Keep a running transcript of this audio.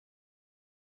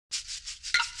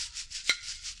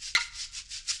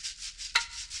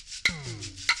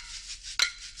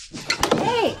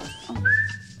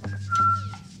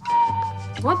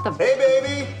What the? Hey,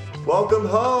 baby! Welcome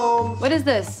home. What is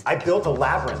this? I built a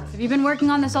labyrinth. Have you been working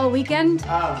on this all weekend?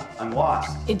 I'm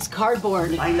lost. It's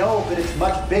cardboard. I know, but it's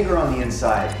much bigger on the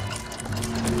inside.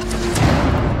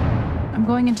 I'm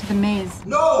going into the maze.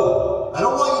 No! I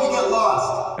don't want you to get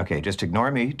lost. Okay, just ignore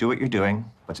me. Do what you're doing.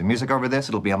 Put some music over this.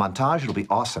 It'll be a montage. It'll be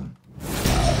awesome.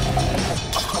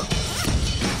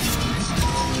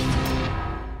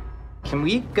 Can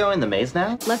we go in the maze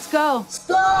now? Let's go.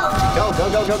 Stop! Go,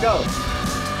 go, go, go, go.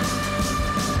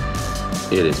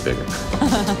 It is bigger.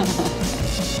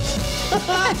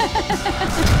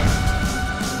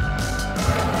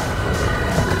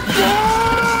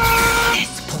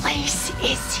 This place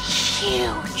is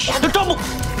huge.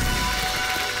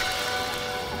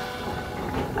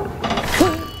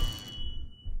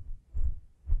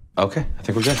 Okay, I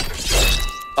think we're good.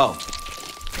 Oh.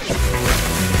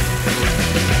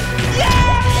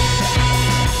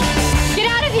 Get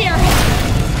out of here!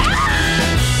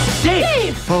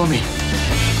 Dave! Follow me.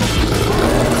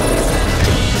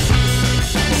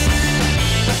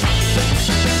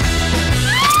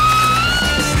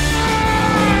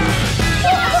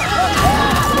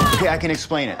 Okay, I can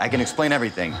explain it. I can explain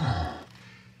everything.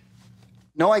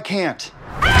 No, I can't.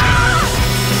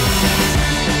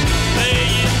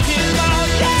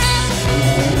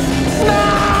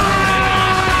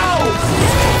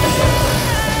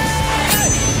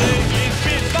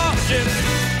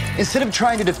 Instead of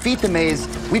trying to defeat the maze,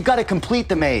 we've got to complete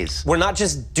the maze. We're not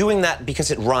just doing that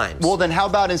because it rhymes. Well, then how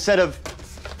about instead of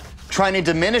trying to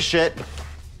diminish it,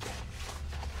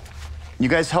 you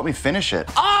guys help me finish it?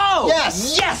 Oh!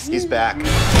 Yes! Yes! He's back.